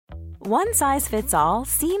One size fits all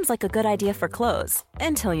seems like a good idea for clothes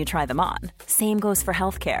until you try them on. Same goes for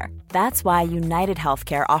healthcare. That's why United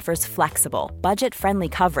Healthcare offers flexible, budget-friendly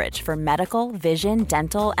coverage for medical, vision,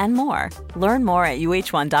 dental, and more. Learn more at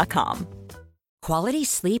uh1.com. Quality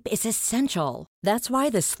sleep is essential. That's why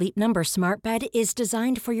the Sleep Number Smart Bed is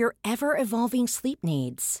designed for your ever-evolving sleep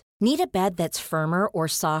needs. Need a bed that's firmer or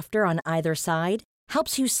softer on either side?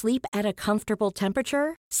 Helps you sleep at a comfortable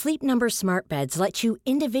temperature? Sleep Number Smart Beds let you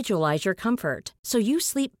individualize your comfort, so you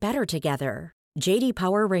sleep better together. J.D.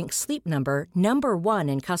 Power ranks Sleep Number number 1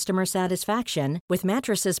 in customer satisfaction with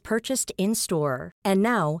mattresses purchased in-store. And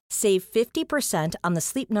now, save 50% on the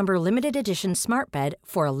Sleep Number Limited Edition Smart Bed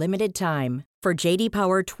for a limited time. For J.D.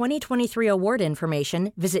 Power 2023 award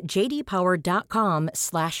information, visit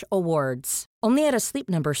jdpower.com/awards. Only at a Sleep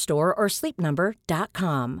Number store or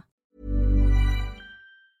sleepnumber.com.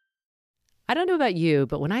 I don't know about you,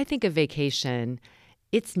 but when I think of vacation,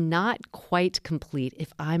 it's not quite complete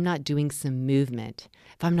if I'm not doing some movement,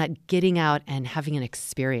 if I'm not getting out and having an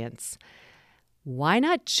experience. Why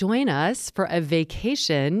not join us for a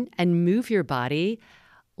vacation and move your body,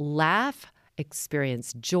 laugh,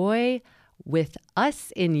 experience joy with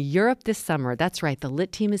us in Europe this summer? That's right, the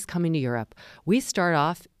LIT team is coming to Europe. We start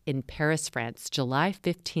off in Paris, France, July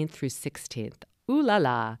 15th through 16th. Ooh la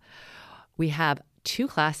la. We have 2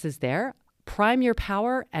 classes there, Prime Your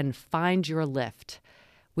Power and Find Your Lift.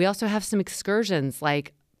 We also have some excursions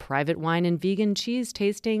like private wine and vegan cheese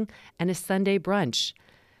tasting and a Sunday brunch.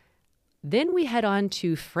 Then we head on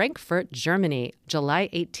to Frankfurt, Germany, July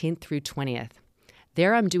 18th through 20th.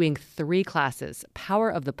 There I'm doing 3 classes, Power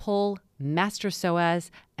of the Pole, Master SOAS,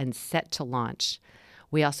 and Set to Launch.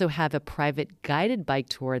 We also have a private guided bike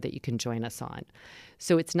tour that you can join us on.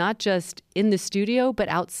 So it's not just in the studio, but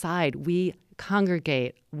outside. We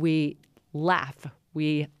congregate, we laugh,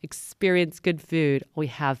 we experience good food, we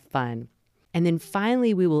have fun. And then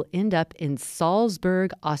finally, we will end up in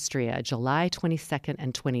Salzburg, Austria, July 22nd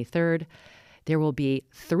and 23rd. There will be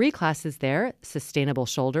 3 classes there, Sustainable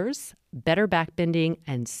Shoulders, Better Back Bending,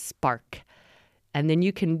 and Spark. And then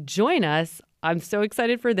you can join us, I'm so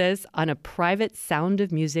excited for this, on a private Sound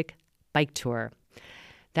of Music bike tour.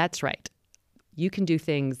 That's right. You can do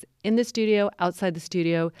things in the studio, outside the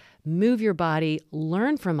studio, move your body,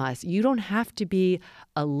 learn from us. You don't have to be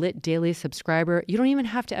a LIT daily subscriber. You don't even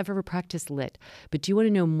have to ever practice LIT. But do you want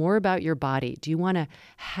to know more about your body? Do you want to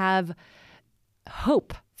have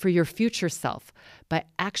hope for your future self by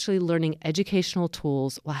actually learning educational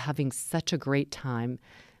tools while having such a great time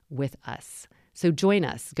with us? So join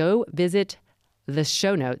us. Go visit the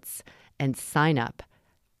show notes and sign up.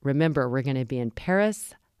 Remember, we're going to be in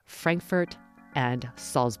Paris, Frankfurt, and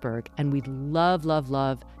Salzburg, and we'd love, love,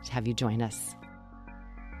 love to have you join us.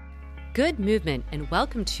 Good movement, and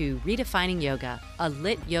welcome to Redefining Yoga, a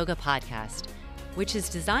LIT yoga podcast, which is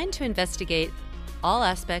designed to investigate all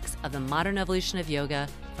aspects of the modern evolution of yoga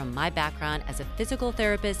from my background as a physical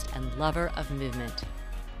therapist and lover of movement.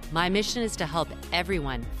 My mission is to help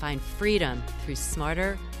everyone find freedom through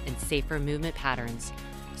smarter and safer movement patterns,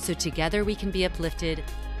 so together we can be uplifted,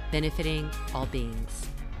 benefiting all beings.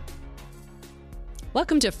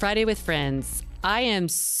 Welcome to Friday with Friends. I am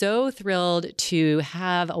so thrilled to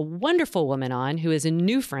have a wonderful woman on who is a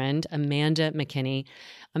new friend, Amanda McKinney.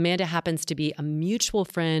 Amanda happens to be a mutual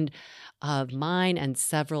friend of mine and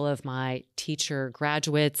several of my teacher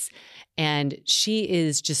graduates, and she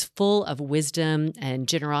is just full of wisdom and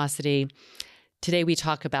generosity. Today we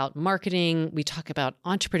talk about marketing, we talk about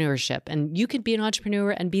entrepreneurship, and you could be an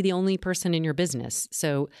entrepreneur and be the only person in your business.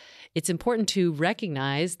 So it's important to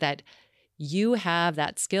recognize that you have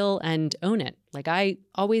that skill and own it. Like I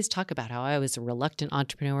always talk about how I was a reluctant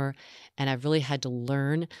entrepreneur and I've really had to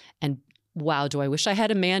learn. And wow, do I wish I had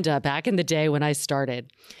Amanda back in the day when I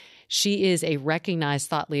started. She is a recognized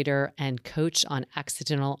thought leader and coach on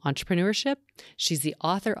accidental entrepreneurship. She's the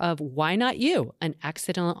author of Why Not You? An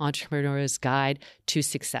Accidental Entrepreneur's Guide to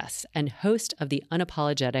Success and host of the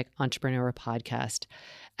Unapologetic Entrepreneur podcast.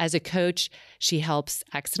 As a coach, she helps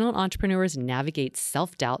accidental entrepreneurs navigate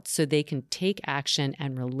self-doubt so they can take action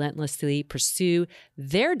and relentlessly pursue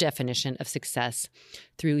their definition of success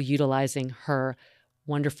through utilizing her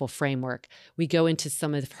wonderful framework. We go into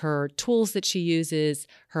some of her tools that she uses,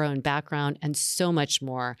 her own background, and so much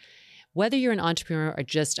more. Whether you're an entrepreneur or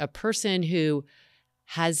just a person who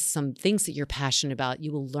has some things that you're passionate about,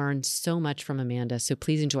 you will learn so much from Amanda. So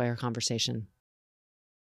please enjoy our conversation.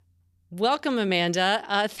 Welcome,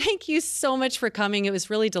 Amanda. Thank you so much for coming. It was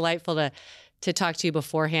really delightful to talk to you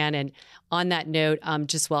beforehand. And on that note,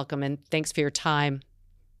 just welcome and thanks for your time.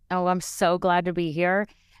 Oh, I'm so glad to be here.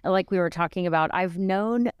 like we were talking about, I've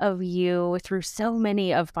known of you through so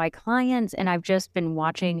many of my clients, and I've just been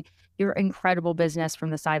watching your incredible business from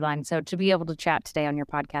the sideline. So to be able to chat today on your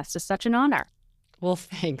podcast is such an honor. Well,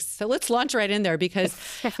 thanks. So let's launch right in there, because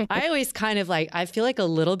I always kind of I feel like a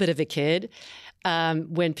little bit of a kid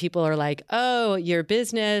when people are like, oh, your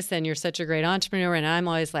business and you're such a great entrepreneur. And I'm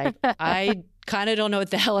always like, I kind of don't know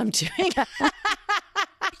what the hell I'm doing.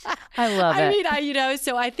 I love it. I mean,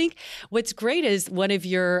 so I think what's great is one of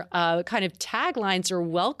your kind of taglines or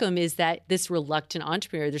welcome is that this reluctant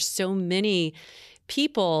entrepreneur. There's so many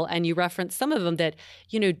people, and you reference some of them that,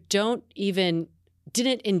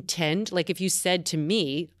 didn't intend. Like if you said to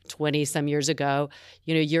me 20 some years ago,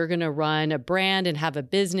 you're going to run a brand and have a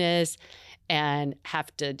business and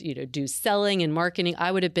have to, do selling and marketing,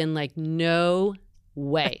 I would have been like, no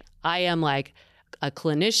way. I am like a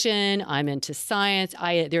clinician. I'm into science.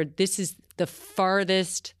 This is the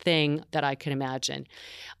farthest thing that I can imagine.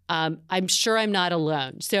 I'm sure I'm not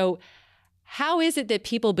alone. So how is it that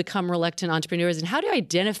people become reluctant entrepreneurs, and how do you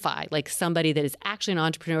identify like somebody that is actually an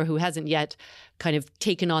entrepreneur who hasn't yet kind of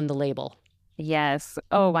taken on the label? Yes.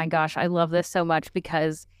 Oh my gosh. I love this so much,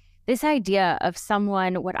 because this idea of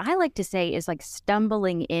someone, what I like to say is like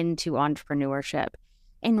stumbling into entrepreneurship.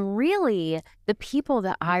 And really, the people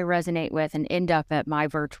that I resonate with and end up at my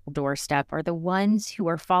virtual doorstep are the ones who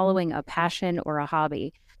are following a passion or a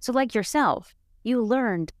hobby. So like yourself, you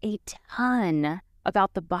learned a ton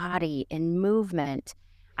about the body and movement.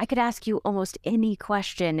 I could ask you almost any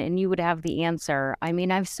question and you would have the answer. I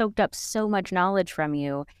mean, I've soaked up so much knowledge from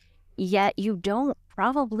you, yet you don't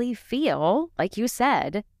probably feel, like you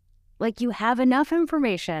said, like you have enough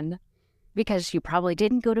information, because you probably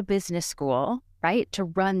didn't go to business school, right, to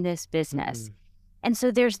run this business. Mm-hmm. And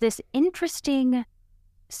so there's this interesting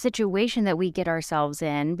situation that we get ourselves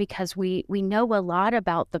in, because we know a lot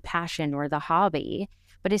about the passion or the hobby,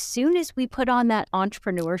 but as soon as we put on that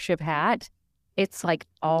entrepreneurship hat, it's like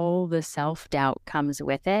all the self-doubt comes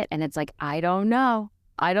with it. And it's like, I don't know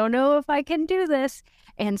if I can do this.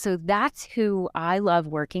 And so that's who I love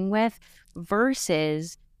working with,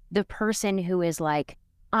 versus the person who is like,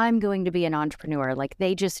 I'm going to be an entrepreneur. Like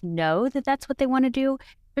they just know that that's what they want to do.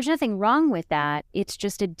 There's nothing wrong with that. It's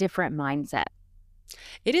just a different mindset.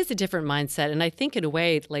 It is a different mindset. And I think in a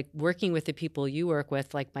way, like working with the people you work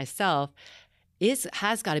with, like myself,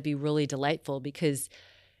 has got to be really delightful, because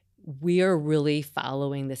we are really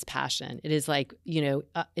following this passion. It is like,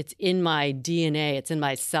 it's in my DNA, it's in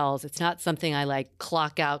my cells. It's not something I like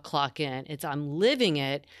clock out, clock in. I'm living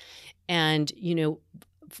it. And,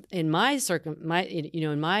 in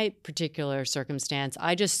my particular circumstance,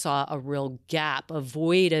 I just saw a real gap, a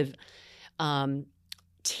void of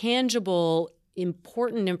tangible,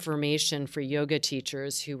 important information for yoga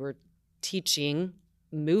teachers who were teaching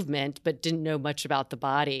movement but didn't know much about the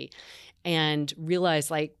body, and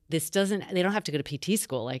realized like they don't have to go to PT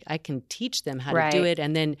school. Like I can teach them how to do it.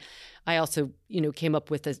 And then I also, came up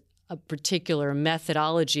with a particular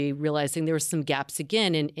methodology, realizing there were some gaps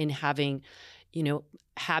again in having,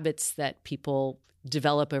 habits that people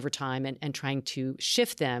develop over time and trying to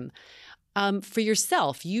shift them. For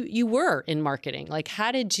yourself, you were in marketing. Like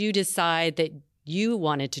how did you decide that you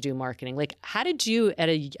wanted to do marketing? Like how did you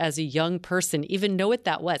as a young person even know what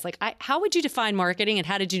that was? Like how would you define marketing, and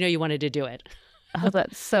how did you know you wanted to do it? Oh,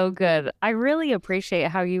 that's so good. I really appreciate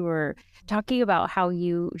how you were talking about how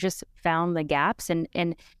you just found the gaps, and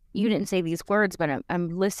you didn't say these words, but I'm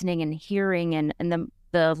listening and hearing, and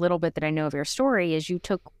the little bit that I know of your story is you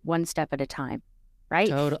took one step at a time, right?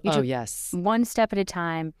 Yes. One step at a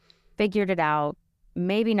time, figured it out,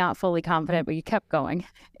 maybe not fully confident, but you kept going.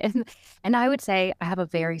 And I would say I have a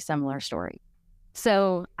very similar story.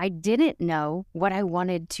 So I didn't know what I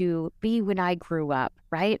wanted to be when I grew up,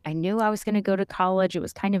 right? I knew I was going to go to college. It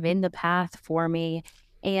was kind of in the path for me.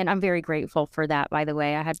 And I'm very grateful for that, by the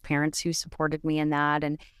way. I had parents who supported me in that.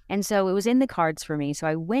 And so it was in the cards for me. So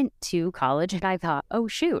I went to college and I thought, oh,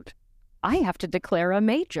 shoot, I have to declare a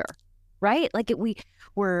major, right? Like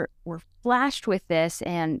we're flashed with this,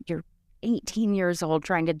 and you're 18 years old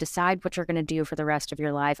trying to decide what you're going to do for the rest of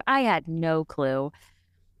your life. I had no clue.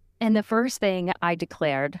 And the first thing I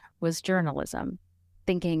declared was journalism,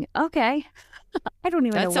 thinking, okay, I don't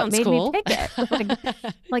even know what made me pick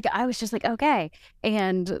it. Like I was just like, okay.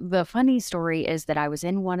 And the funny story is that I was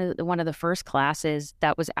in one of the first classes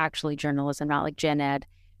that was actually journalism, not like gen ed.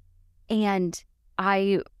 And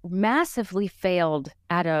I massively failed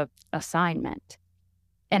at a assignment.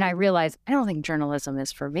 And I realized I don't think journalism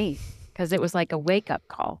is for me, because it was like a wake-up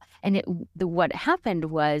call. And what happened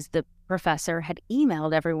was the professor had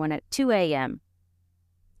emailed everyone at 2 a.m.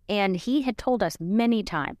 And he had told us many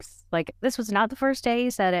times, like this was not the first day he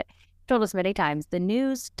said it, he told us many times, the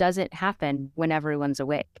news doesn't happen when everyone's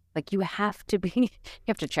awake. Like you have to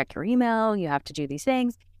check your email, you have to do these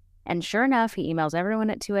things. And sure enough, he emails everyone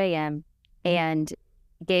at 2 a.m. and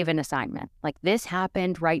gave an assignment. Like this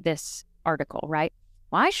happened, write this article, right?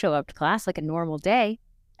 Well, I show up to class like a normal day.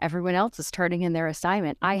 Everyone else is turning in their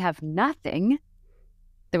assignment. I have nothing.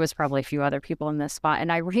 There was probably a few other people in this spot.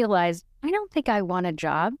 And I realized I don't think I want a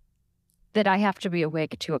job that I have to be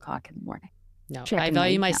awake at 2 o'clock in the morning. No, I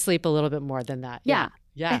value my sleep a little bit more than that. Yeah.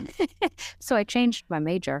 So I changed my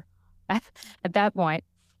major at that point.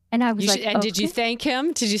 And I was and did you thank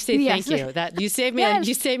him? Did you say thank you? That you saved me.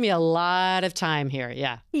 You saved me a lot of time here.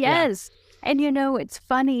 Yeah. Yes. Yeah. And it's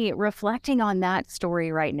funny reflecting on that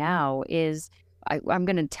story right now is I'm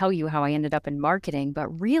going to tell you how I ended up in marketing, but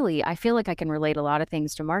really I feel like I can relate a lot of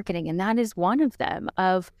things to marketing. And that is one of them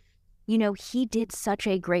of, he did such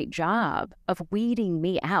a great job of weeding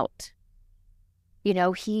me out.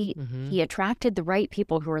 He attracted the right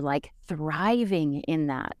people who were like thriving in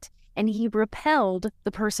that. And he repelled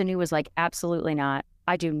the person who was like, absolutely not.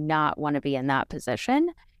 I do not want to be in that position.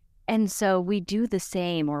 And so we do the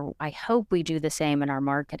same, or I hope we do the same in our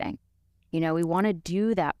marketing. We want to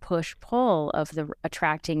do that push-pull of the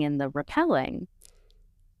attracting and the repelling.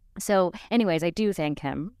 So anyways, I do thank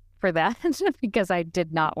him for that because I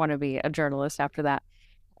did not want to be a journalist after that.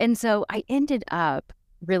 And so I ended up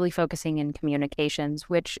really focusing in communications,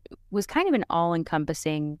 which was kind of an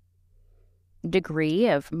all-encompassing degree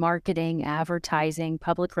of marketing, advertising,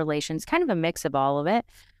 public relations, kind of a mix of all of it,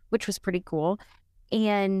 which was pretty cool.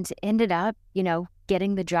 And ended up,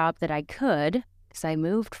 getting the job that I could, because I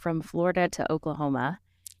moved from Florida to Oklahoma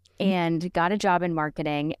and got a job in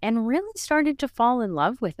marketing and really started to fall in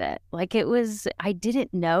love with it. Like I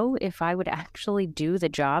didn't know if I would actually do the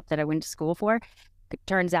job that I went to school for. It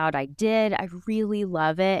turns out I did. I really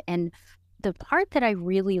love it. And the part that I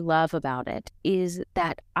really love about it is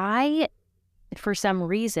that I, for some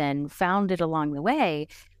reason, found it along the way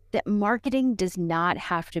that marketing does not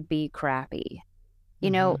have to be crappy.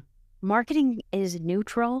 Marketing is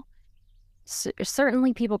neutral.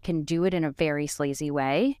 Certainly people can do it in a very sleazy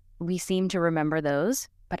way. We seem to remember those,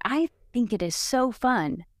 but I think it is so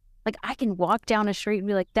fun. Like I can walk down a street and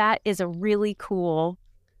be like, that is a really cool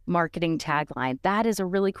marketing tagline. That is a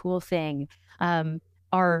really cool thing.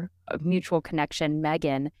 Our mutual connection,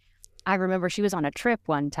 Megan, I remember she was on a trip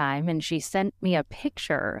one time and she sent me a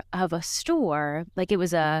picture of a store, like it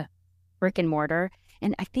was a brick and mortar,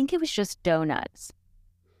 and I think it was just donuts.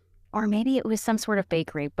 Or maybe it was some sort of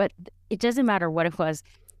bakery, but it doesn't matter what it was.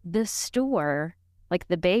 The store, like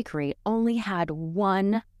the bakery, only had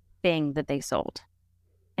one thing that they sold.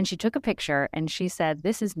 And she took a picture and she said,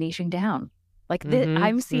 this is niching down. Like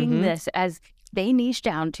I'm seeing this as they niche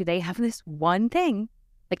down to they have this one thing.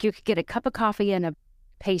 Like you could get a cup of coffee and a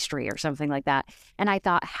pastry or something like that. And I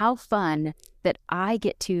thought, how fun that I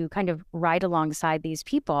get to kind of ride alongside these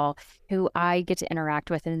people who I get to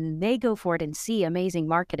interact with, and they go for it and see amazing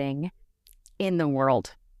marketing in the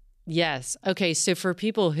world. Yes. Okay. So for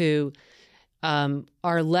people who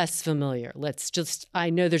are less familiar,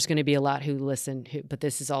 I know there's going to be a lot who listen, but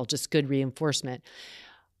this is all just good reinforcement.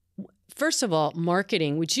 First of all,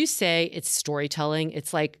 marketing, would you say it's storytelling?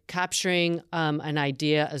 It's like capturing an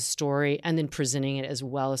idea, a story, and then presenting it as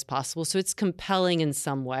well as possible. So it's compelling in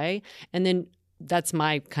some way. And then that's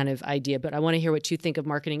my kind of idea, but I want to hear what you think of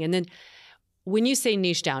marketing. And then when you say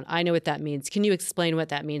niche down, I know what that means. Can you explain what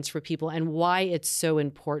that means for people and why it's so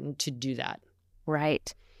important to do that?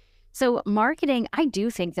 Right. So marketing, I do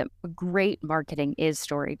think that great marketing is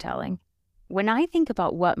storytelling. When I think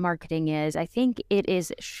about what marketing is, I think it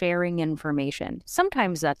is sharing information.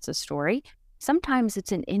 Sometimes that's a story. Sometimes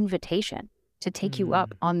it's an invitation to take you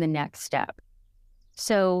up on the next step.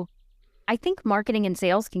 So I think marketing and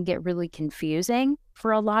sales can get really confusing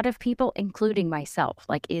for a lot of people, including myself.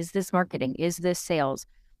 Like, is this marketing? Is this sales?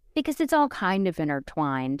 Because it's all kind of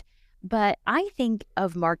intertwined. But I think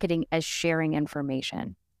of marketing as sharing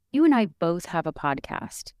information. You and I both have a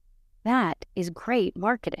podcast. That is great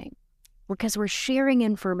marketing, because we're sharing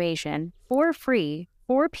information for free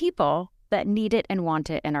for people that need it and want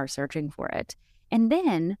it and are searching for it. And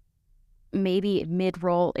then maybe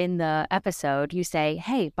mid-roll in the episode, you say,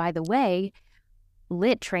 hey, by the way,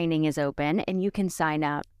 lit training is open and you can sign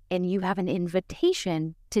up and you have an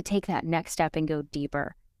invitation to take that next step and go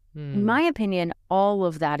deeper. In my opinion, all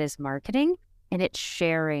of that is marketing, and it's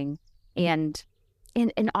sharing. And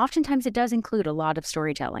oftentimes it does include a lot of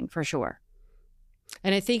storytelling, for sure.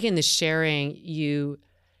 And I think in the sharing, you,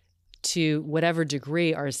 to whatever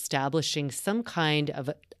degree, are establishing some kind of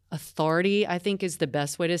authority, I think is the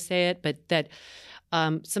best way to say it, but that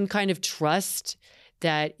some kind of trust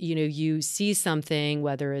that, you see something,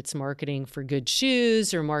 whether it's marketing for good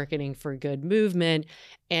shoes or marketing for good movement,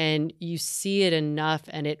 and you see it enough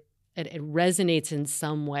and it resonates in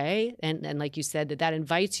some way. And like you said, that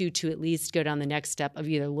invites you to at least go down the next step of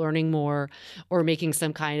either learning more or making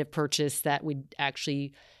some kind of purchase that would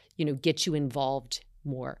actually, get you involved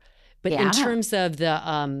more. But in terms of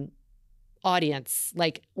the audience,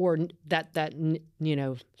 or that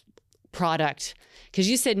product, because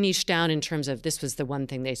you said niche down in terms of this was the one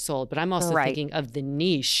thing they sold, but I'm also thinking of the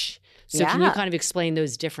niche. So can you kind of explain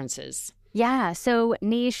those differences? Yeah. So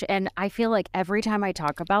niche, and I feel like every time I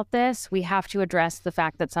talk about this, we have to address the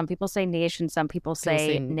fact that some people say niche and some people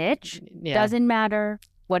say niche. Yeah. Doesn't matter.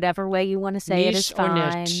 Whatever way you want to say niche it is fine.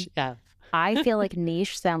 Or niche. Yeah. I feel like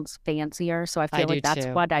niche sounds fancier, so I feel like that's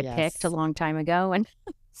too. what I picked a long time ago, and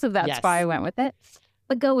so that's why I went with it.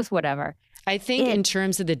 But go with whatever. I think in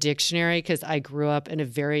terms of the dictionary, because I grew up in a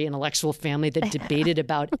very intellectual family that debated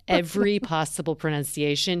about every possible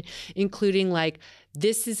pronunciation, including like,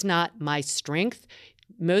 this is not my strength.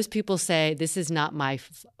 Most people say this is not my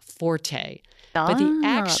forte. But the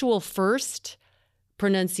actual first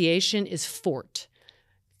pronunciation is fort.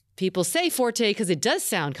 People say forte because it does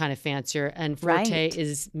sound kind of fancier, and forte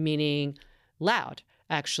is meaning loud,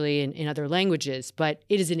 actually, in other languages. But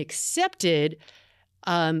it is an accepted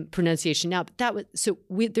pronunciation now. But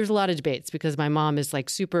there's a lot of debates because my mom is like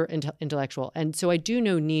super intellectual, and so I do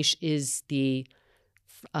know niche is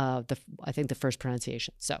I think the first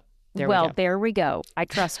pronunciation. So there we go. I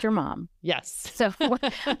trust your mom. Yes.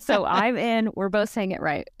 So I'm in. We're both saying it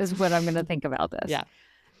right. Is what I'm going to think about this. Yeah.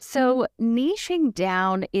 So niching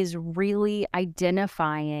down is really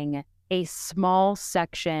identifying a small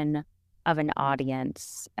section of an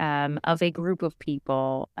audience, of a group of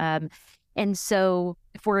people. And so,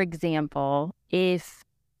 for example, if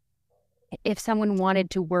someone wanted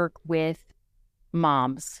to work with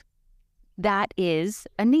moms, that is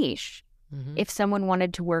a niche. Mm-hmm. If someone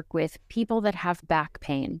wanted to work with people that have back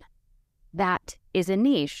pain, that is a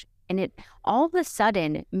niche. And it all of a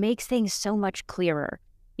sudden makes things so much clearer.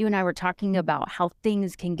 You and I were talking about how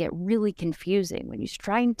things can get really confusing when you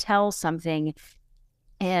try and tell something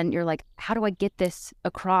and you're like, how do I get this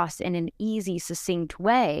across in an easy, succinct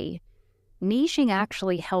way? Niching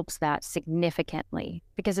actually helps that significantly,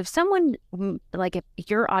 because if someone, like if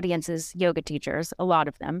your audience is yoga teachers, a lot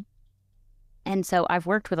of them, and so I've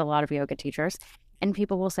worked with a lot of yoga teachers, and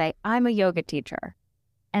people will say, I'm a yoga teacher.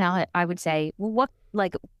 And I would say, well,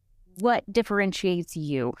 what differentiates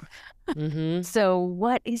you? Mm-hmm. So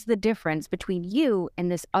what is the difference between you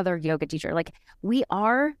and this other yoga teacher? Like, we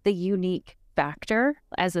are the unique factor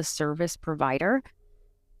as a service provider.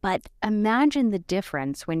 But imagine the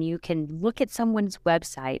difference when you can look at someone's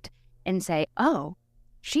website and say, oh,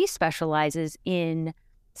 she specializes in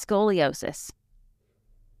scoliosis.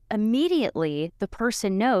 Immediately, the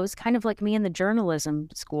person knows, kind of like me in the journalism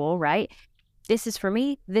school, right? This is for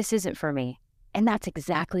me, this isn't for me. And that's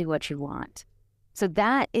exactly what you want. So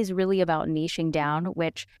that is really about niching down,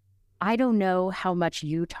 which I don't know how much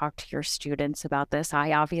you talk to your students about this.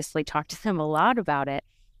 I obviously talk to them a lot about it.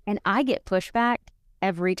 And I get pushback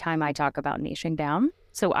every time I talk about niching down.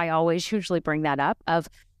 So I always usually bring that up of,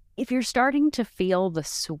 if you're starting to feel the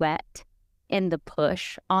sweat and the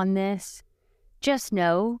push on this, just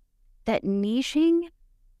know that niching,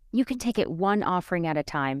 you can take it one offering at a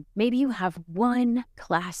time. Maybe you have one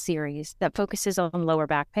class series that focuses on lower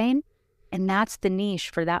back pain, and that's the niche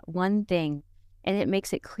for that one thing. And it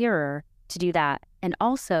makes it clearer to do that. And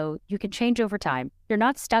also, you can change over time. You're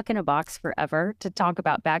not stuck in a box forever to talk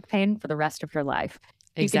about back pain for the rest of your life.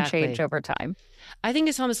 Exactly. You can change over time. I think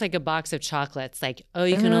it's almost like a box of chocolates. Like, oh,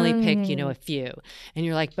 you can only pick, a few. And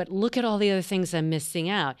you're like, but look at all the other things I'm missing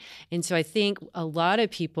out. And so I think a lot of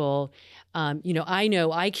people, I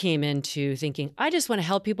know I came into thinking, I just want to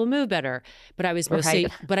help people move better. But I was mostly,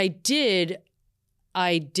 but I did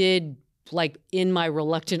like in my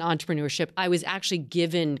reluctant entrepreneurship, I was actually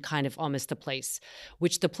given kind of almost a place,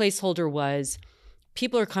 which the placeholder was,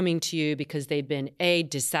 people are coming to you because they've been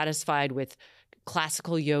dissatisfied with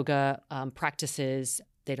classical yoga practices.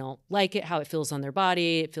 They don't like it, how it feels on their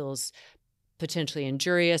body. It feels potentially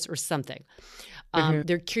injurious or something.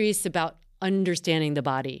 They're curious about understanding the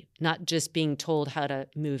body, not just being told how to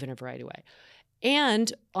move in a variety of ways.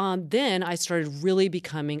 And then I started really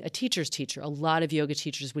becoming a teacher's teacher. A lot of yoga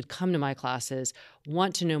teachers would come to my classes,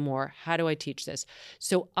 want to know more. How do I teach this?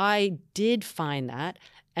 So I did find that,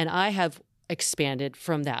 and I have expanded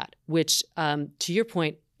from that, which to your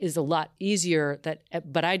point, is a lot easier,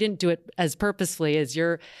 but I didn't do it as purposefully as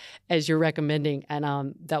you're recommending.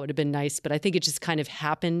 And that would have been nice. But I think it just kind of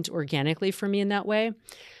happened organically for me in that way.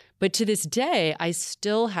 But to this day, I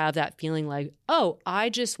still have that feeling like, oh, I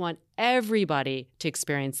just want everybody to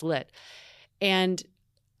experience lit. And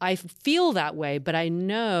I feel that way, but I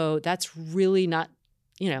know that's really not,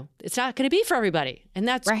 it's not going to be for everybody. And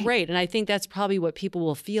that's great. And I think that's probably what people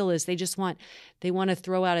will feel is they want to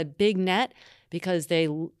throw out a big net because they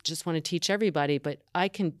just want to teach everybody. But I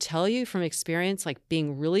can tell you from experience, like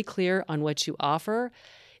being really clear on what you offer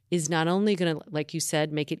is not only going to, like you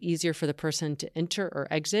said, make it easier for the person to enter or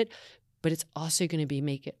exit, but it's also going to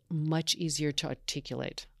make it much easier to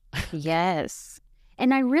articulate. Yes.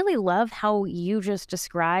 And I really love how you just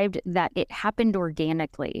described that it happened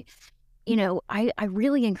organically. I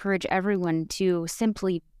really encourage everyone to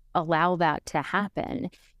simply allow that to happen.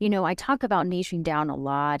 I talk about niching down a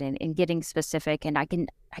lot and getting specific, and I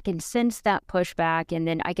can sense that pushback. And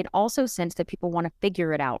then I can also sense that people want to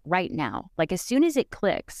figure it out right now. Like as soon as it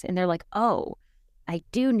clicks and they're like, oh, I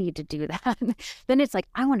do need to do that. Then it's like,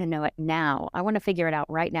 I want to know it now. I want to figure it out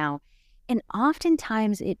right now. And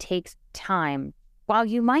oftentimes it takes time. While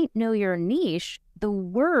you might know your niche, the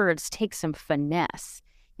words take some finesse.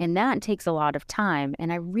 And that takes a lot of time.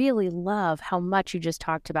 And I really love how much you just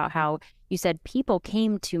talked about how you said people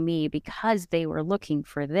came to me because they were looking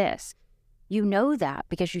for this. You know that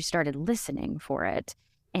because you started listening for it.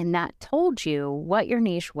 And that told you what your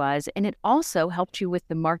niche was. And it also helped you with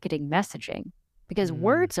the marketing messaging because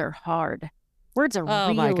words are hard. Words are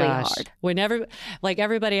really hard. Whenever, like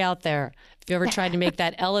everybody out there, if you ever tried to make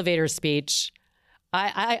that elevator speech,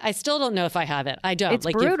 I still don't know if I have it. I don't. It's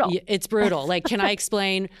brutal. It's brutal. Like, can I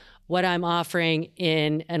explain what I'm offering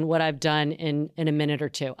and what I've done in a minute or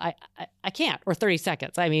two? I can't, or 30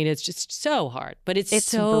 seconds. I mean, it's just so hard, but it's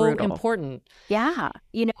so brutal. important. Yeah.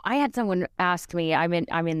 I had someone ask me, I'm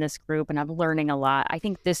in this group and I'm learning a lot. I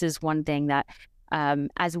think this is one thing that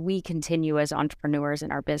as we continue as entrepreneurs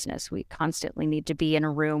in our business, we constantly need to be in a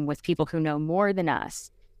room with people who know more than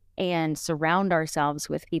us and surround ourselves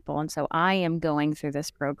with people. And so I am going through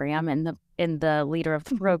this program, and the leader of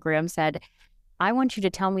the program said, I want you to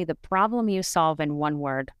tell me the problem you solve in one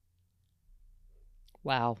word.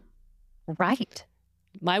 Wow. Right.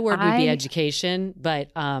 My word would be education,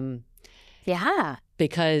 but yeah,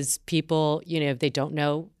 because people, they don't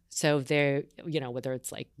know. So they're, whether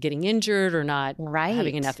it's like getting injured or not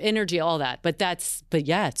having enough energy, all that. But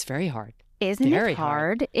yeah, it's very hard. Isn't it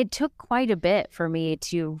hard? It took quite a bit for me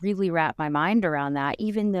to really wrap my mind around that,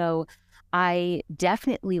 even though I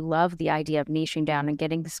definitely love the idea of niching down and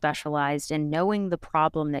getting specialized and knowing the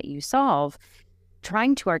problem that you solve.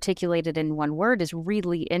 Trying to articulate it in one word is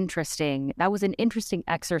really interesting. That was an interesting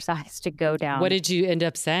exercise to go down. What did you end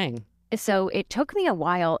up saying? So it took me a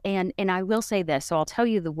while, and I will say this, so I'll tell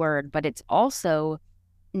you the word, but it's also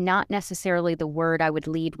not necessarily the word I would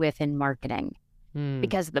lead with in marketing.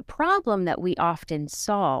 Because the problem that we often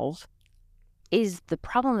solve is the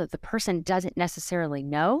problem that the person doesn't necessarily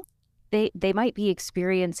know. They might be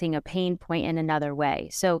experiencing a pain point in another way.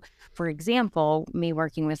 So, for example, me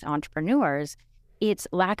working with entrepreneurs, it's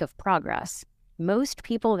lack of progress. Most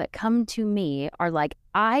people that come to me are like,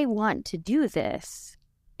 I want to do this,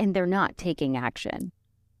 and they're not taking action.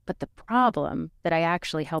 But the problem that I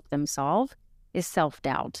actually help them solve is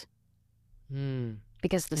self-doubt.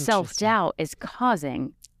 Because the self-doubt is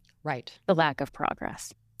causing the lack of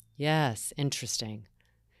progress. Yes, interesting.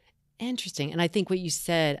 And I think what you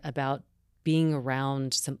said about being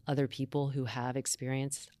around some other people who have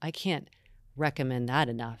experience, I can't recommend that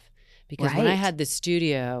enough. Because when I had the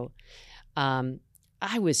studio,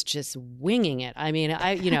 I was just winging it. I mean,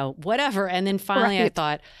 whatever. And then finally I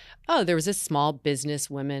thought, oh, there was a small business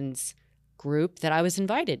women's group that I was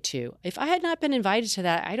invited to. If I had not been invited to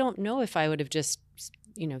that, I don't know if I would have just,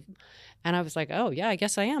 and I was like, oh yeah, I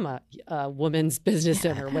guess I am a women's business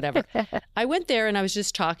owner or whatever. I went there and I was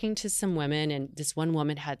just talking to some women, and this one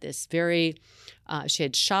woman had this she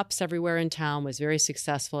had shops everywhere in town, was very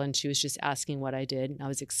successful, and she was just asking what I did. And I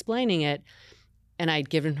was explaining it, and I'd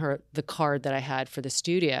given her the card that I had for the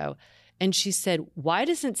studio. And she said, why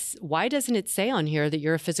doesn't it say on here that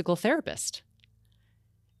you're a physical therapist?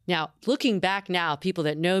 Now, looking back now, people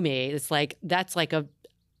that know me, it's like, that's like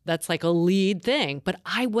a lead thing. But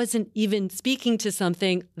I wasn't even speaking to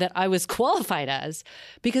something that I was qualified as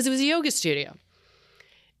because it was a yoga studio.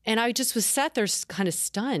 And I just was sat there kind of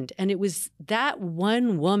stunned. And it was that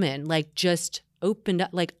one woman just opened up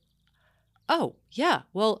like, oh, yeah,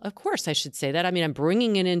 well, of course I should say that. I mean, I'm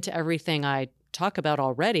bringing it into everything I talk about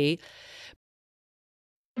already.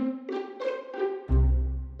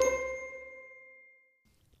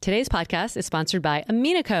 Today's podcast is sponsored by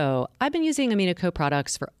AminoCo. I've been using AminoCo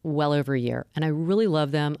products for well over a year, and I really love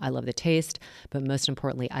them. I love the taste, but most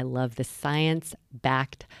importantly, I love the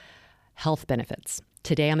science-backed health benefits.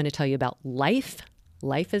 Today, I'm going to tell you about Life.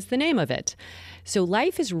 Life is the name of it. So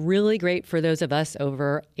Life is really great for those of us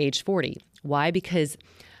over age 40. Why? Because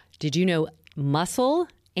did you know muscle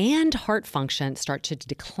and heart function start to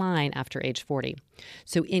decline after age 40.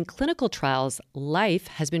 So in clinical trials, Life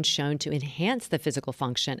has been shown to enhance the physical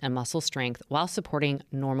function and muscle strength while supporting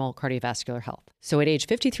normal cardiovascular health. So at age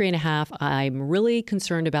 53 and a half, I'm really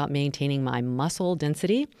concerned about maintaining my muscle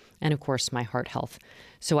density and, of course, my heart health.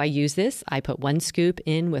 So I use this. I put 1 scoop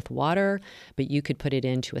in with water, but you could put it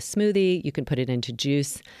into a smoothie. You can put it into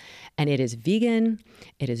juice. And it is vegan,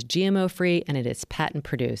 it is GMO-free, and it is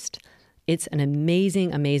patent-produced. It's an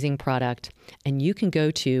amazing, amazing product. And you can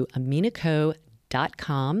go to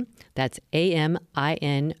aminoco.com. That's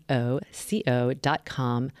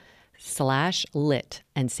aminoco.com/lit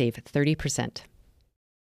and save 30%.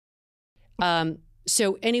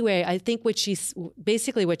 So anyway, I think what she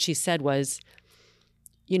said was,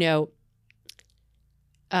 you know,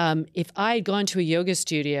 if I had gone to a yoga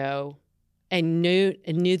studio and knew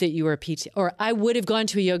that you were a PT, or I would have gone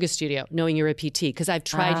to a yoga studio knowing you're a PT because I've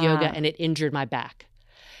tried yoga and it injured my back.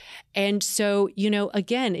 And so, you know,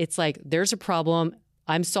 again, it's like there's a problem.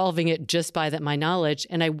 I'm solving it just by my knowledge,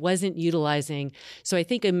 and I wasn't utilizing. So I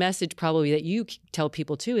think a message probably that you tell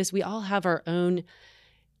people too is we all have our own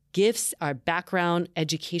gifts, our background,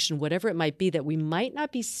 education, whatever it might be, that we might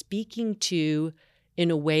not be speaking to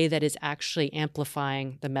in a way that is actually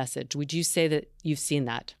amplifying the message. Would you say that you've seen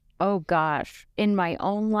that? Oh gosh, in my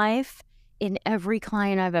own life, in every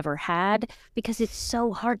client I've ever had, because it's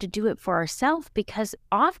so hard to do it for ourselves, because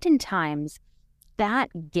oftentimes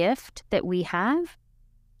that gift that we have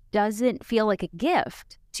doesn't feel like a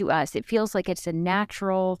gift to us. It feels like it's a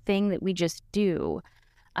natural thing that we just do.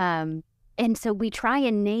 And so we try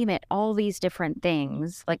and name it all these different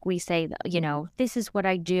things. Like we say, you know, this is what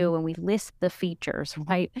I do, and we list the features,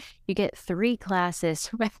 right? You get 3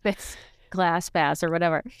 classes with this class pass or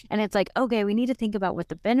whatever. And it's like, okay, we need to think about what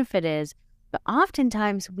the benefit is. But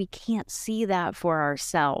oftentimes we can't see that for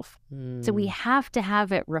ourselves. So we have to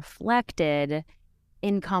have it reflected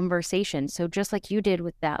in conversation. So just like you did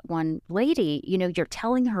with that one lady, you know, you're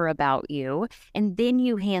telling her about you, and then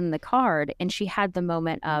you hand the card, and she had the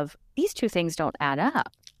moment of, these 2 things don't add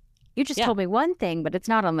up. You just told me one thing, but it's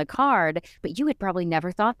not on the card, but you had probably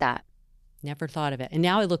never thought that. Never thought of it. And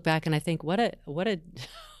now I look back and I think, what a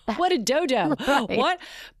dodo. Right. What?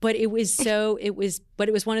 But it was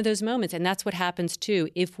one of those moments. And that's what happens too.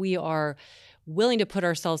 If we are willing to put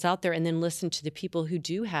ourselves out there and then listen to the people who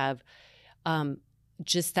do have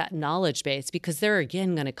just that knowledge base, because they're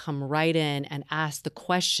again going to come right in and ask the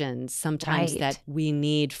questions sometimes that we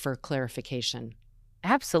need for clarification.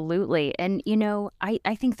 Absolutely. And, you know,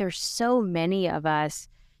 I think there's so many of us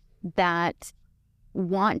that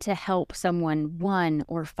want to help someone 1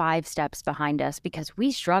 or 5 steps behind us because we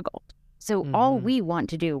struggled. So all we want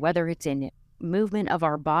to do, whether it's in movement of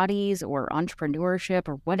our bodies or entrepreneurship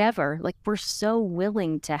or whatever, like we're so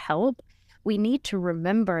willing to help. We need to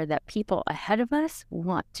remember that people ahead of us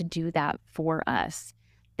want to do that for us.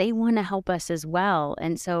 They want to help us as well.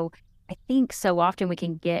 And so I think so often we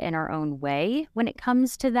can get in our own way when it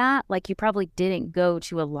comes to that. Like you probably didn't go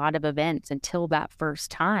to a lot of events until that first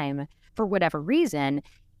time for whatever reason.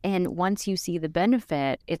 And once you see the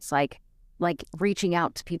benefit, it's like reaching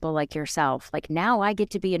out to people like yourself. Like now I get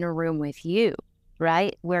to be in a room with you,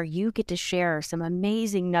 right? Where you get to share some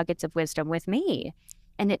amazing nuggets of wisdom with me.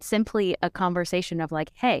 And it's simply a conversation of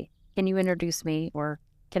like, hey, can you introduce me, or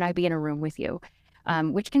can I be in a room with you?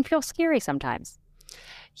 Which can feel scary sometimes.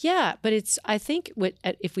 Yeah, but I think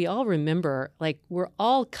if we all remember, like we're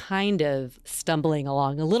all kind of stumbling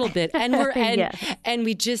along a little bit, and and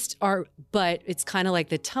we just are, but it's kind of like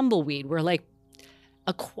the tumbleweed. We're like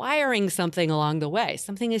acquiring something along the way.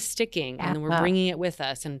 Something is sticking, and then we're bringing it with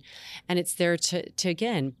us, and it's there to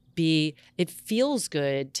again be. It feels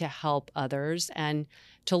good to help others and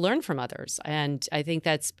to learn from others, and I think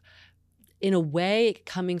that's, in a way,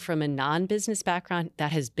 coming from a non-business background,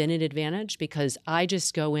 that has been an advantage, because I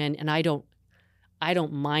just go in and I don't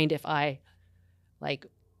mind if I don't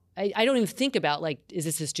even think about like, is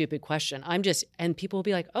this a stupid question? And people will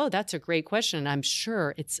be like, oh, that's a great question. And I'm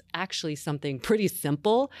sure it's actually something pretty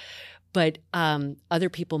simple, but other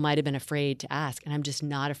people might have been afraid to ask. And I'm just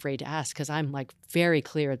not afraid to ask, because I'm like very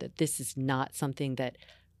clear that this is not something that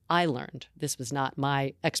I learned. This was not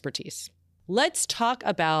my expertise. Let's talk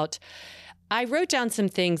about, I wrote down some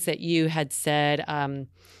things that you had said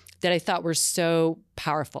that I thought were so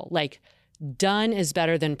powerful, like Done is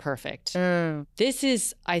better than perfect. This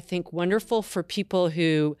is, I think, wonderful for people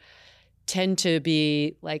who tend to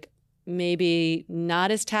be like maybe not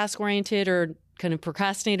as task-oriented or kind of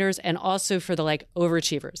procrastinators, and also for the like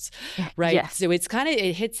overachievers, right? Yes. So it's kind of,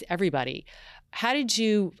 it hits everybody. How did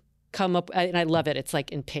you come up, and I love it, it's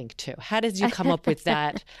like in pink too. How did you come up with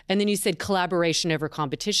that? And then you said collaboration over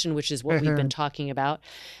competition, which is what we've been talking about.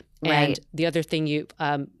 Right. And the other thing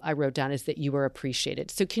I wrote down is that you were appreciated.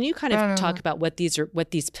 So can you kind of talk about what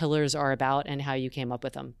these pillars are about and how you came up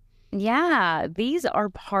with them? Yeah, these are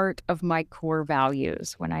part of my core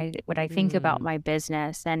values when I think about my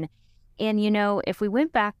business. And you know, if we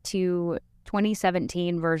went back to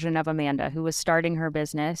 2017 version of Amanda, who was starting her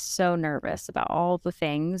business, so nervous about all the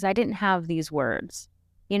things, I didn't have these words.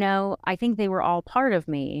 You know, I think they were all part of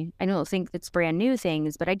me. I don't think it's brand new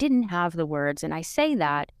things, but I didn't have the words. And I say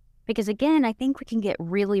that because, again, I think we can get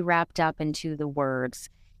really wrapped up into the words,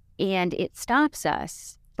 and it stops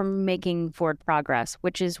us from making forward progress,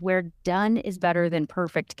 which is where done is better than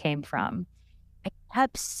perfect came from. I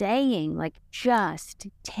kept saying, like, just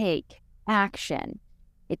take action.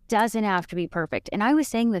 It doesn't have to be perfect. And I was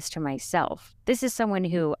saying this to myself. This is someone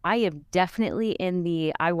who I am definitely in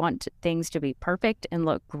the I want things to be perfect and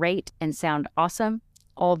look great and sound awesome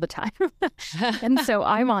all the time. And so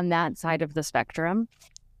I'm on that side of the spectrum.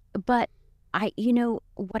 But you know,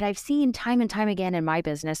 what I've seen time and time again in my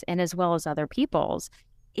business, and as well as other people's,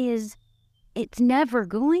 is it's never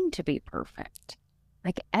going to be perfect.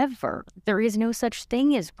 Like, ever. There is no such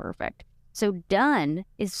thing as perfect. So done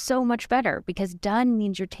is so much better, because done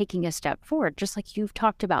means you're taking a step forward, just like you've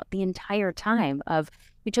talked about the entire time of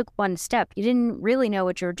you took one step. You didn't really know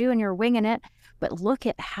what you were doing. You're winging it. But look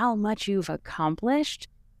at how much you've accomplished.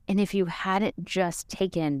 And if you hadn't just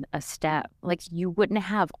taken a step, like, you wouldn't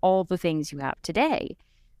have all the things you have today.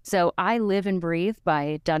 So I live and breathe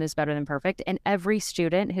by done is better than perfect. And every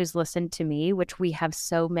student who's listened to me, which we have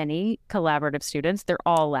so many collaborative students, they're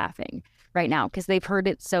all laughing right now because they've heard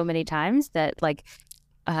it so many times that, like,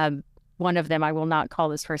 one of them, I will not call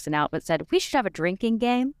this person out, but said, we should have a drinking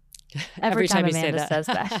game every time you Amanda say that. says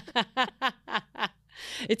that.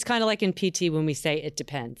 It's kind of like in PT when we say it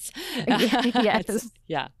depends. Yes.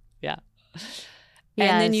 Yeah. Yes.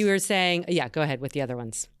 And then you were saying, go ahead with the other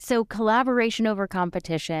ones. So collaboration over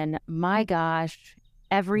competition, my gosh,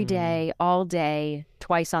 every day, all day,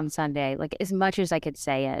 twice on Sunday, like, as much as I could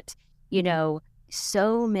say it, you know,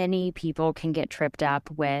 so many people can get tripped up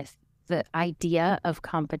with the idea of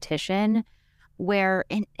competition where,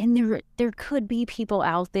 and there could be people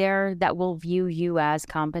out there that will view you as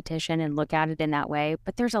competition and look at it in that way.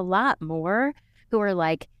 But there's a lot more who are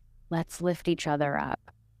like, let's lift each other up.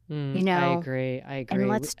 You know, I agree. And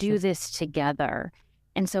let's do this together.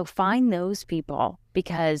 And so find those people,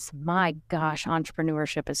 because my gosh,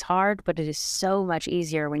 entrepreneurship is hard, but it is so much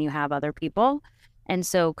easier when you have other people. And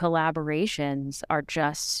so collaborations are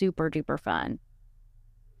just super duper fun.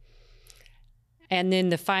 And then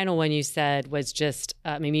the final one you said was just,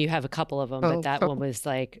 maybe you have a couple of them, but that one was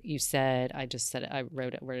like, you said, I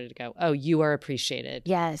wrote it, where did it go? Oh, you are appreciated.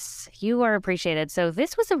 Yes, you are appreciated. So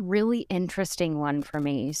this was a really interesting one for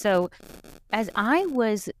me. So as I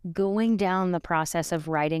was going down the process of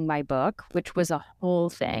writing my book, which was a whole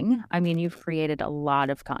thing, I mean, you've created a lot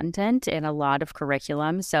of content and a lot of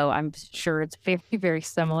curriculum. So I'm sure it's very, very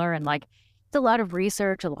similar. And like, it's a lot of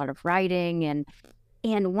research, a lot of writing.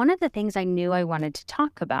 And one of the things I knew I wanted to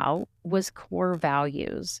talk about was core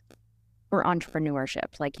values for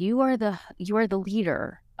entrepreneurship. Like, you are the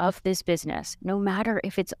leader of this business, no matter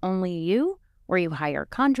if it's only you or you hire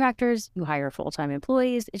contractors, you hire full-time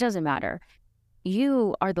employees, it doesn't matter.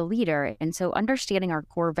 You are the leader. And so understanding our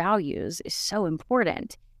core values is so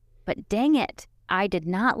important. But dang it, I did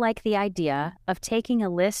not like the idea of taking a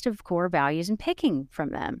list of core values and picking from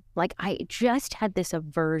them. Like, I just had this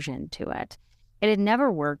aversion to it. It had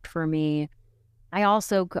never worked for me. I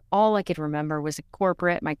also, all I could remember was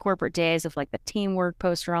my corporate days of like the teamwork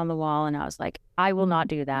poster on the wall. And I was like, I will not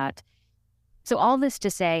do that. So all this to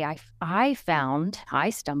say, I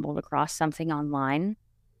stumbled across something online,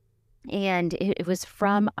 and it was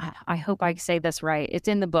from, I hope I say this right. It's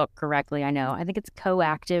in the book correctly. I know. I think it's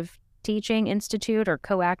Coactive Teaching Institute or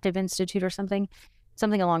Coactive Institute or something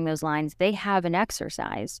along those lines. They have an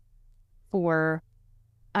exercise for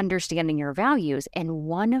understanding your values, and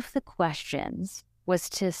one of the questions was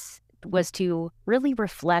to really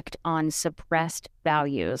reflect on suppressed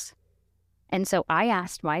values. And so I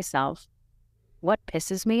asked myself, what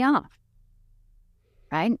pisses me off?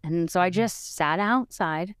 Right? And so I just sat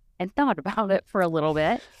outside and thought about it for a little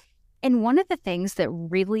bit. And one of the things that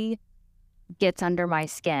really gets under my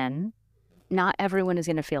skin not everyone is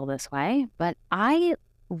going to feel this way, but I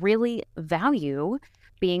really value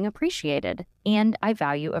being appreciated, and I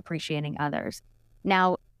value appreciating others.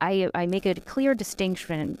 Now, I make a clear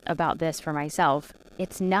distinction about this for myself.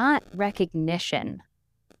 It's not recognition,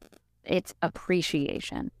 it's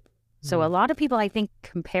appreciation. So a lot of people, I think,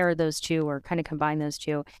 compare those two or kind of combine those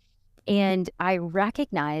two. And I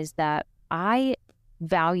recognize that I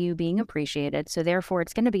value being appreciated. So therefore,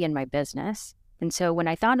 it's going to be in my business. And so when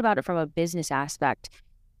I thought about it from a business aspect,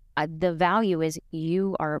 the value is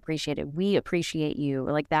you are appreciated. We appreciate you,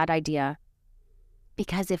 like that idea.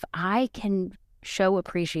 Because if I can show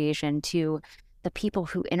appreciation to the people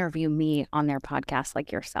who interview me on their podcast,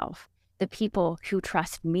 like yourself, the people who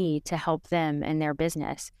trust me to help them in their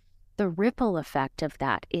business, the ripple effect of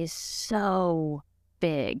that is so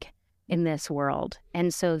big in this world.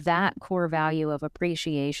 And so that core value of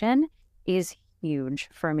appreciation is huge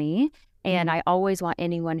for me. And I always want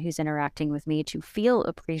anyone who's interacting with me to feel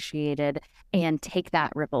appreciated and take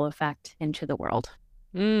that ripple effect into the world.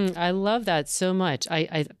 I love that so much.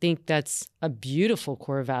 I think that's a beautiful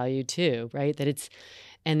core value too, right? That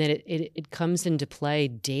it comes into play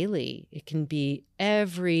daily. It can be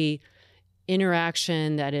every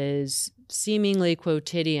interaction that is seemingly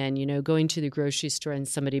quotidian, going to the grocery store and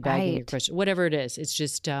somebody bagging your groceries, whatever it is. It's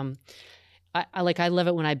just, I love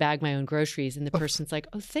it when I bag my own groceries and the person's like,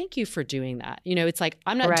 oh, thank you for doing that. It's like,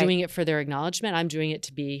 I'm not doing it for their acknowledgement. I'm doing it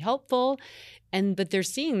to be helpful. But they're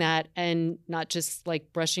seeing that and not just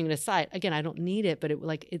like brushing it aside. Again, I don't need it, but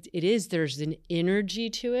there's an energy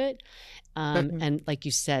to it. And like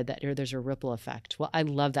you said, that there's a ripple effect. Well, I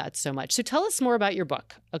love that so much. So tell us more about your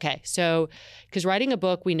book. Okay. So, because writing a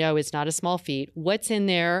book, we know is not a small feat. What's in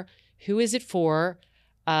there? Who is it for?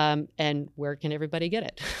 And where can everybody get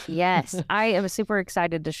it? Yes, I am super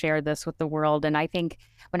excited to share this with the world. And I think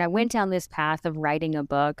when I went down this path of writing a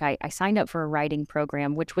book, I signed up for a writing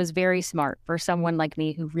program, which was very smart for someone like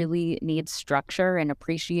me who really needs structure and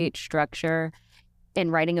appreciates structure.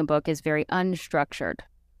 And writing a book is very unstructured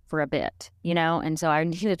for a bit, And so I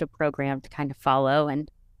needed a program to kind of follow and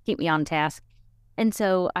keep me on task. And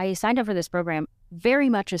so I signed up for this program very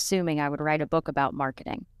much assuming I would write a book about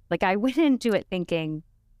marketing. Like I went into it thinking,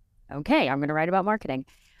 okay, I'm going to write about marketing.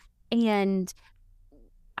 And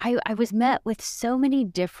I was met with so many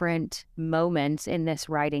different moments in this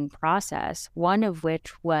writing process, one of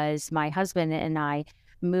which was my husband and I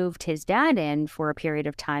moved his dad in for a period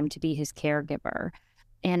of time to be his caregiver.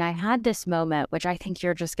 And I had this moment, which I think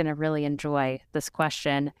you're just going to really enjoy this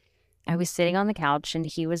question. I was sitting on the couch and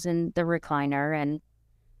he was in the recliner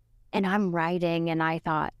and I'm writing and I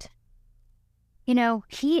thought,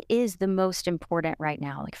 he is the most important right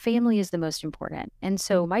now. Like family is the most important. And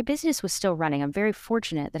so my business was still running. I'm very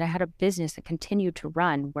fortunate that I had a business that continued to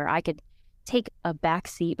run where I could take a back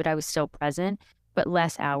seat, but I was still present, but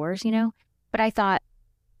less hours, But I thought,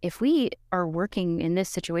 if we are working in this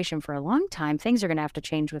situation for a long time, things are going to have to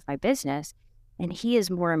change with my business. And he is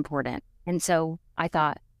more important. And so I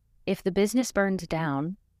thought, if the business burned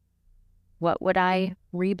down, what would I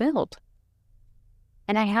rebuild?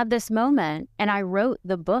 And I had this moment and I wrote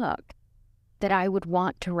the book that I would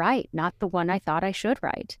want to write, not the one I thought I should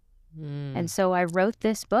write. And so I wrote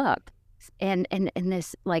this book and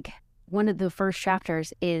this, like, one of the first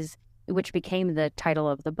chapters is, which became the title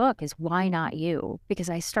of the book, is Why Not You? Because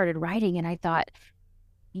I started writing and I thought,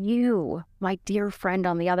 you, my dear friend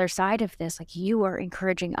on the other side of this, like you are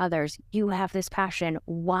encouraging others. You have this passion.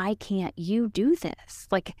 Why can't you do this?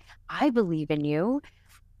 Like, I believe in you.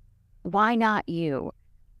 Why not you?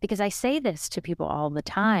 Because I say this to people all the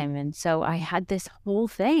time. And so I had this whole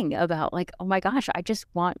thing about like, oh my gosh, I just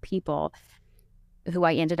want people who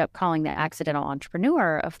I ended up calling the accidental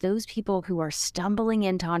entrepreneur, of those people who are stumbling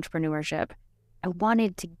into entrepreneurship. I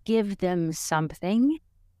wanted to give them something,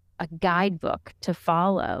 a guidebook to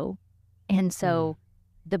follow. And so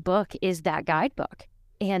the book is that guidebook.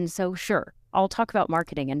 And so sure, I'll talk about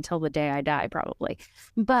marketing until the day I die probably.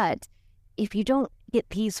 But if you don't get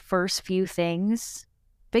these first few things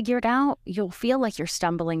figured out, you'll feel like you're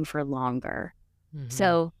stumbling for longer.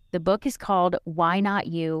 So the book is called Why Not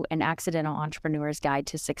You? An Accidental Entrepreneur's Guide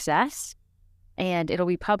to Success. And it'll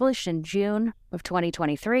be published in June of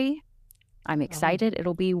 2023. I'm excited.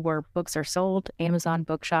 It'll be where books are sold, Amazon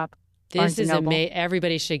Bookshop. This is amazing.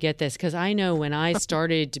 Everybody should get this, because I know when I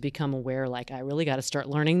started to become aware, like I really got to start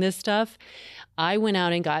learning this stuff, I went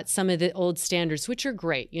out and got some of the old standards, which are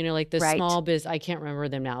great. Like the small biz, I can't remember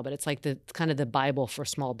them now, but it's like the kind of the Bible for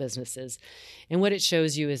small businesses. And what it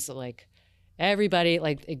shows you is like everybody,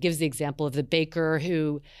 like it gives the example of the baker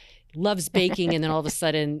who loves baking, and then all of a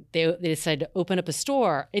sudden they decide to open up a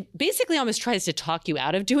store. It basically almost tries to talk you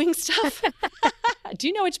out of doing stuff. Do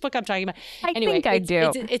you know which book I'm talking about? I think I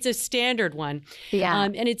do. It's a standard one. Yeah.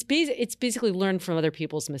 And it's basically learned from other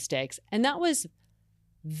people's mistakes. And that was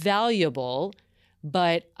valuable,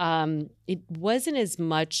 but it wasn't as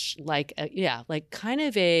much like, kind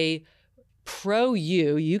of a pro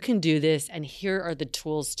you can do this, and here are the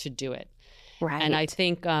tools to do it. Right. And I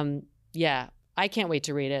think, I can't wait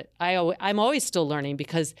to read it. I'm always still learning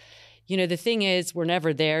because, the thing is, we're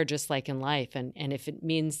never there, just like in life. And if it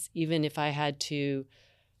means, even if I had to,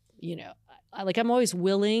 I'm always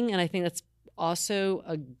willing. And I think that's also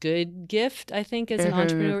a good gift, I think, as an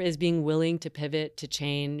entrepreneur, is being willing to pivot, to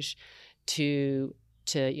change, to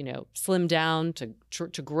slim down,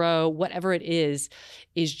 to grow, whatever it is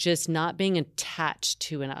just not being attached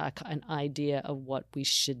to an idea of what we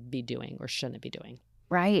should be doing or shouldn't be doing.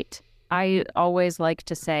 Right. I always like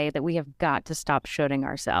to say that we have got to stop shooting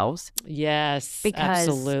ourselves. Yes, because,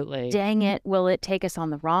 absolutely. Dang it, will it take us on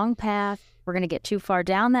the wrong path? We're going to get too far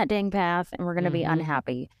down that dang path, and we're going to be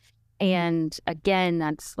unhappy. And again,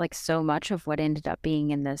 that's like so much of what ended up being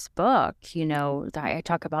in this book. I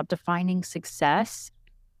talk about defining success.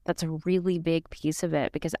 That's a really big piece of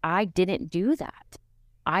it, because I didn't do that.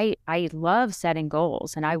 I love setting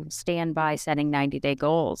goals, and I would stand by setting 90-day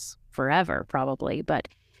goals forever, probably. But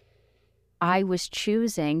I was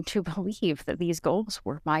choosing to believe that these goals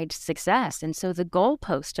were my success. And so the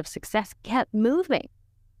goalpost of success kept moving,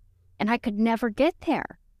 and I could never get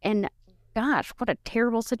there. And gosh, what a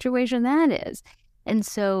terrible situation that is. And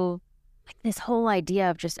so this whole idea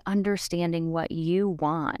of just understanding what you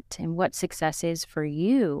want and what success is for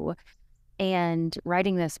you, and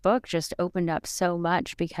writing this book just opened up so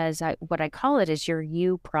much, because what I call it is your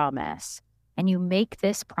you promise. And you make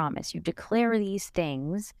this promise, you declare these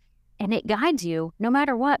things, and it guides you no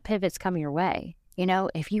matter what pivots come your way.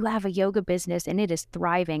 If you have a yoga business and it is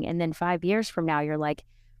thriving, and then 5 years from now, you're like,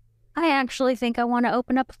 I actually think I want to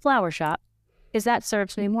open up a flower shop because that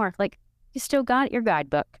serves me more. Like, you still got your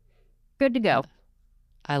guidebook. Good to go.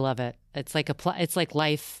 I love it. It's like it's like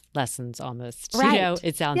life lessons almost. Right.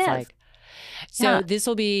 It sounds like. So this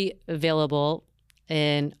will be available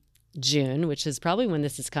in June, which is probably when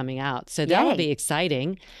this is coming out. So that'll be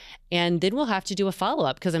exciting. And then we'll have to do a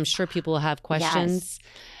follow-up, because I'm sure people will have questions.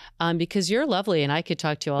 Because you're lovely, and I could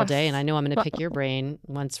talk to you all day, and I know I'm going to pick your brain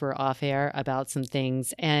once we're off air about some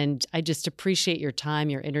things. And I just appreciate your time,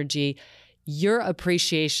 your energy. Your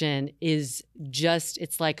appreciation is just,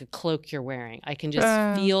 it's like a cloak you're wearing. I can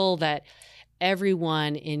just feel that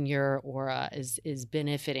everyone in your aura is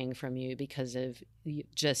benefiting from you because of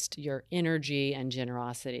just your energy and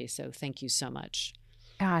generosity. So thank you so much.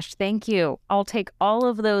 Gosh, thank you. I'll take all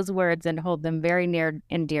of those words and hold them very near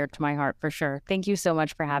and dear to my heart, for sure. Thank you so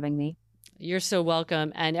much for having me. You're so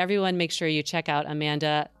welcome. And everyone, make sure you check out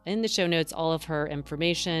Amanda. In the show notes, all of her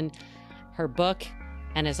information, her book.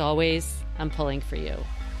 And as always, I'm pulling for you.